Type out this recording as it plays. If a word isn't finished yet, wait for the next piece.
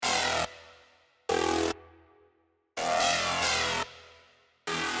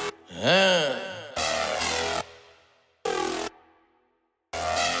Oh,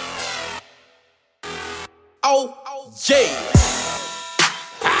 yeah.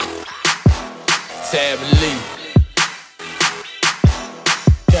 Family.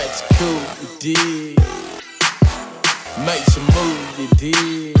 Got you cool, you did. Make some move, you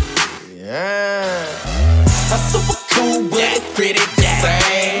did. I'm super cool, but it's pretty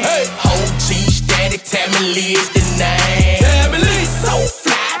same. Hey. Whole G static, family is the name. Family. So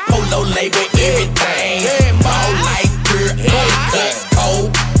fly, polo label, everything. Ball like girl, haircut,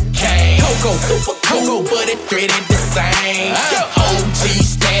 cocaine. Coco, super cool, but it's pretty the same. Whole G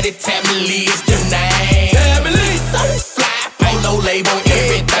static, family is the name. Family. So fly, polo label,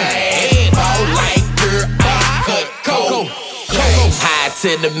 everything. Ball like girl, haircut, cocaine. High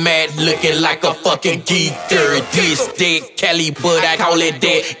to the mat, looking like a fucking geeker. This dead Kelly, but I call it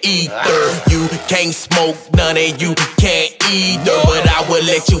dead ether. You can't smoke, none of you can't either. But I will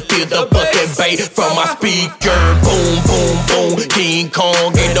let you feel the fucking bass from my speaker. Boom, boom, boom, King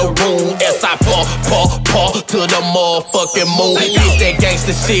Kong in the room. As I paw to the motherfucking moon. It's that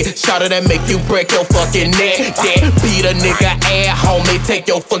gangsta shit, shout that make you break your fucking neck. That beat a nigga ass, homie, take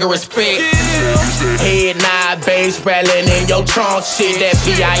your fucking respect. Head nod, bass rattling in your trunk shit. That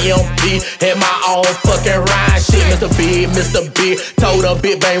PIMP in my own fucking rhyme shit. Mr. B, told a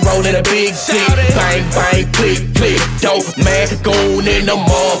bit bang rollin' a big shit. Bang, bang, click, click. Dope man, goon in the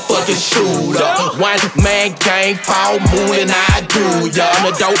motherfucking shooter. One man gang, fall moving, I do ya. I'm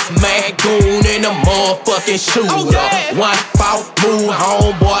the dope man, goon in the motherfucking shooter. One fall, move,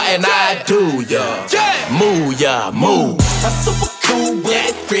 homeboy, and I do ya. Move ya, move. I'm super cool, but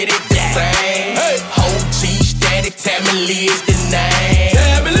it's pretty same. Whole G static, family is the name.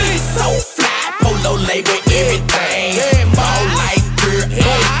 Family. So fly, polo label, everything. Ball like girl,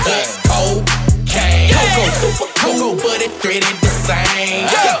 haircut, cocaine. Coco, super cool, but it's pretty the same.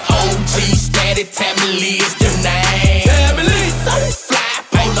 OG static, family is the name. Family. So fly,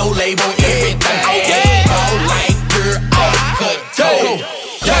 polo label, everything. Ball like girl, haircut, cocaine.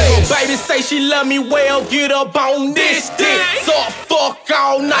 Baby say she love me well, get up on this dick. So fuck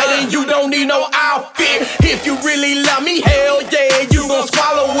all night and you don't need no outfit. If you really love me, hell yeah, you gon'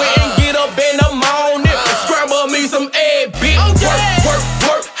 swallow it and get up in the morning. Scramble me some egg, bitch.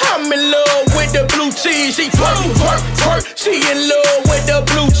 Work, I'm in love with the blue cheese. She twerk, she in love with the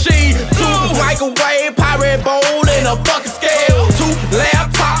blue cheese. 2 microwave, pirate bowl, and a fucking scale. 2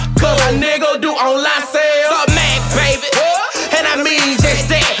 laptop, cause a nigga do online sales. Up Mac, baby, and I mean just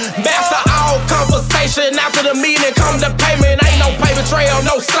that. Master all conversation, after the meeting come the payment. Ain't no paper trail,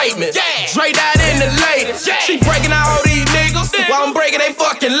 no statement. Straight out in the latest. She breaking all these niggas while I'm breaking they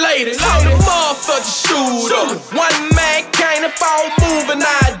fucking latest. Hold the motherfucking shooter. One man came and fall moving,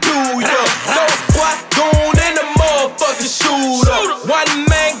 I do ya. No boy goon in the motherfucking shooter. One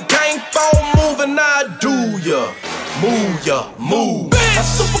man gang fall moving, I do ya. Move ya, move. I'm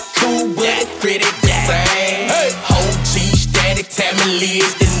super cool, but it's pretty same. Whole G static, family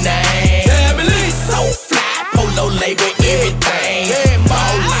is the name. Family. So fly, polo label, everything.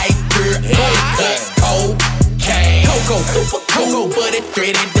 Ball like girl, haircut, cocaine. Coco, super cool, but it's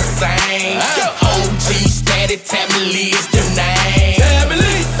pretty the same. OG static, family is the name.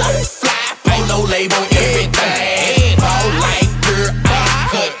 Family. So fly, polo label, everything.